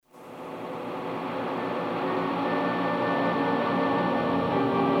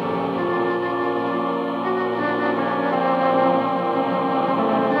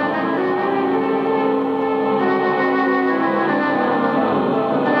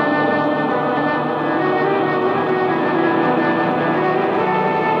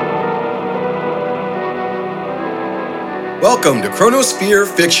Welcome to Chronosphere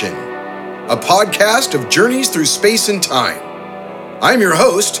Fiction, a podcast of journeys through space and time. I'm your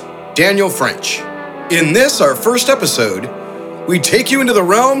host, Daniel French. In this, our first episode, we take you into the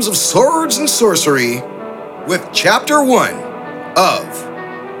realms of swords and sorcery with Chapter 1 of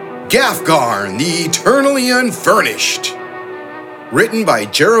Gafgarn, the Eternally Unfurnished, written by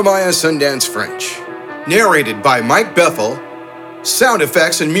Jeremiah Sundance French, narrated by Mike Bethel, sound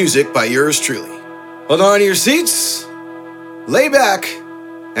effects and music by yours truly. Hold on to your seats, lay back,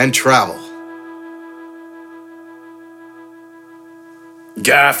 and travel.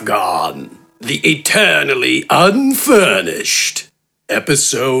 Gafgarn, the Eternally Unfurnished,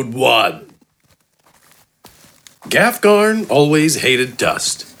 Episode 1. Gafgarn always hated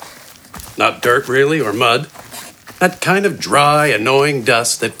dust. Not dirt, really, or mud. That kind of dry, annoying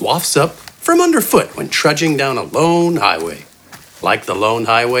dust that wafts up from underfoot when trudging down a lone highway. Like the lone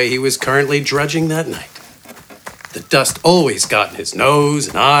highway he was currently drudging that night. The dust always got in his nose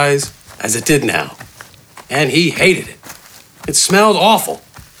and eyes, as it did now. And he hated it. It smelled awful.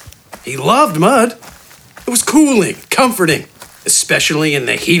 He loved mud. It was cooling, comforting, especially in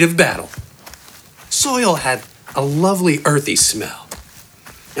the heat of battle. Soil had a lovely earthy smell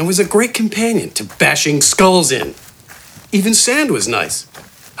and was a great companion to bashing skulls in. Even sand was nice,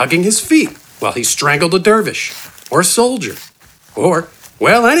 hugging his feet while he strangled a dervish or a soldier or,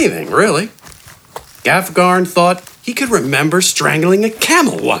 well, anything, really. Gafgarn thought he could remember strangling a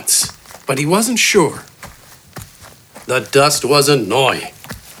camel once, but he wasn't sure. The dust was annoying.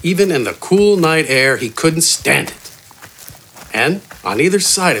 Even in the cool night air, he couldn't stand it. And on either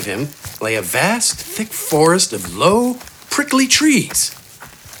side of him lay a vast, thick forest of low, prickly trees.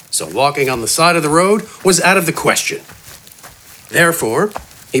 So walking on the side of the road was out of the question. Therefore,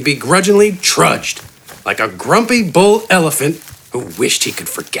 he begrudgingly trudged, like a grumpy bull elephant who wished he could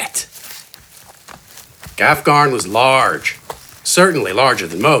forget. Gafgarn was large, certainly larger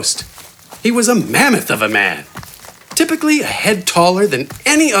than most. He was a mammoth of a man, typically a head taller than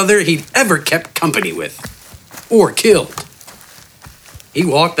any other he'd ever kept company with, or killed. He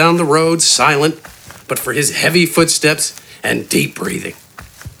walked down the road silent, but for his heavy footsteps and deep breathing.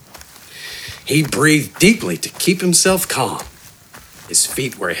 He breathed deeply to keep himself calm. His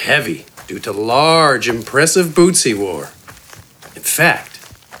feet were heavy due to large, impressive boots he wore. In fact,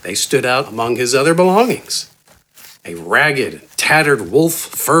 they stood out among his other belongings. A ragged, tattered wolf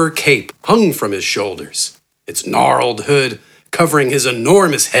fur cape hung from his shoulders, its gnarled hood covering his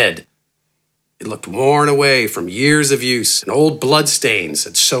enormous head. It looked worn away from years of use, and old bloodstains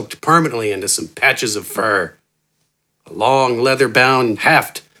had soaked permanently into some patches of fur. A long leather-bound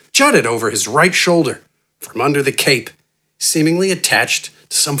haft jutted over his right shoulder from under the cape, seemingly attached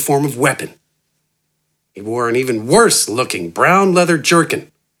to some form of weapon. He wore an even worse-looking brown leather jerkin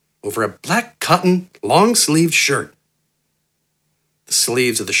over a black cotton, long-sleeved shirt. The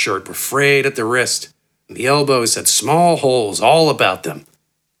sleeves of the shirt were frayed at the wrist, and the elbows had small holes all about them.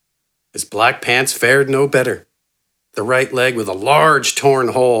 His black pants fared no better, the right leg with a large torn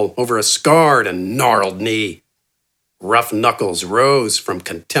hole over a scarred and gnarled knee. Rough knuckles rose from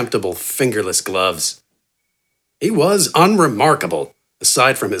contemptible fingerless gloves. He was unremarkable,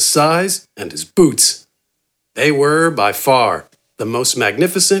 aside from his size and his boots. They were, by far, the most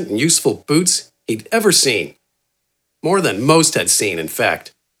magnificent and useful boots he'd ever seen. More than most had seen, in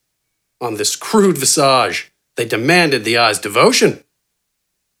fact. On this crude visage, they demanded the eye's devotion.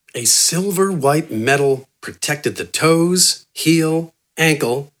 A silver-white metal protected the toes, heel,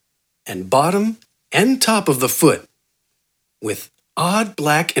 ankle, and bottom and top of the foot, with odd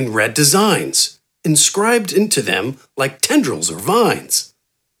black and red designs inscribed into them like tendrils or vines.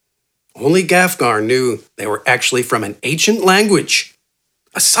 Only Gafgarn knew they were actually from an ancient language,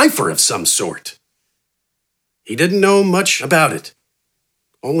 a cipher of some sort. He didn't know much about it,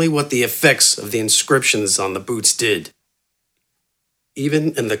 only what the effects of the inscriptions on the boots did.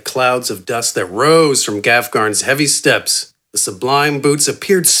 Even in the clouds of dust that rose from Gafgarn's heavy steps, the sublime boots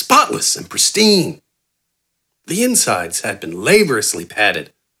appeared spotless and pristine. The insides had been laboriously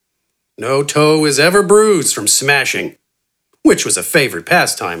padded. No toe was ever bruised from smashing, which was a favorite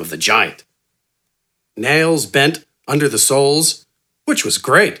pastime of the giant. Nails bent under the soles, which was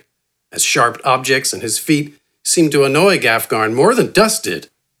great, as sharp objects in his feet seemed to annoy Gafgarn more than dust did.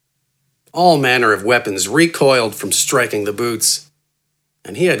 All manner of weapons recoiled from striking the boots,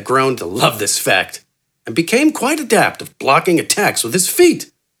 and he had grown to love this fact and became quite adept at blocking attacks with his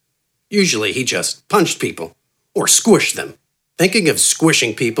feet. Usually he just punched people or squished them. Thinking of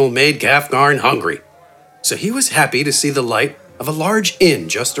squishing people made Gafgarn hungry, so he was happy to see the light of a large inn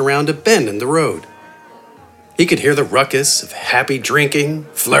just around a bend in the road. He could hear the ruckus of happy drinking,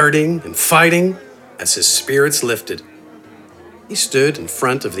 flirting, and fighting as his spirits lifted. He stood in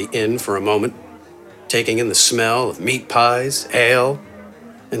front of the inn for a moment, taking in the smell of meat pies, ale,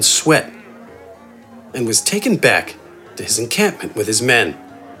 and sweat, and was taken back to his encampment with his men,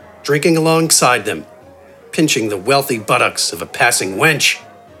 drinking alongside them, pinching the wealthy buttocks of a passing wench,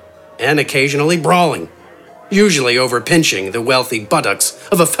 and occasionally brawling, usually over pinching the wealthy buttocks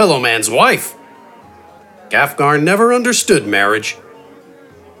of a fellow man's wife. Gafgarn never understood marriage.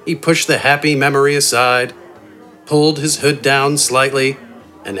 He pushed the happy memory aside, pulled his hood down slightly,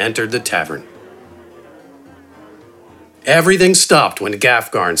 and entered the tavern. Everything stopped when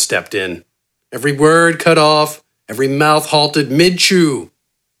Gafgarn stepped in. Every word cut off, every mouth halted mid-chew,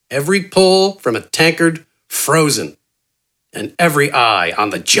 every pull from a tankard frozen, and every eye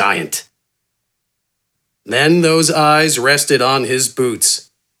on the giant. Then those eyes rested on his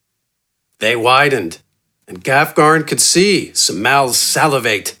boots. They widened, and Gafgarn could see some mouths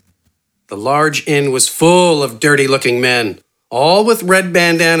salivate. The large inn was full of dirty-looking men, all with red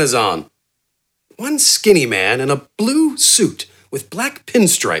bandanas on. One skinny man in a blue suit with black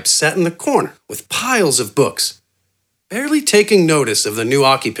pinstripes sat in the corner with piles of books, barely taking notice of the new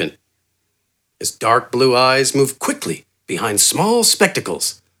occupant. His dark blue eyes moved quickly behind small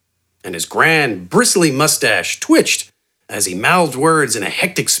spectacles, and his grand, bristly mustache twitched as he mouthed words in a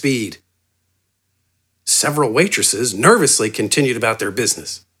hectic speed. Several waitresses nervously continued about their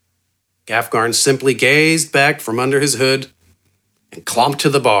business. Gafgarn simply gazed back from under his hood and clomped to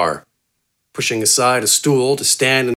the bar, pushing aside a stool to stand in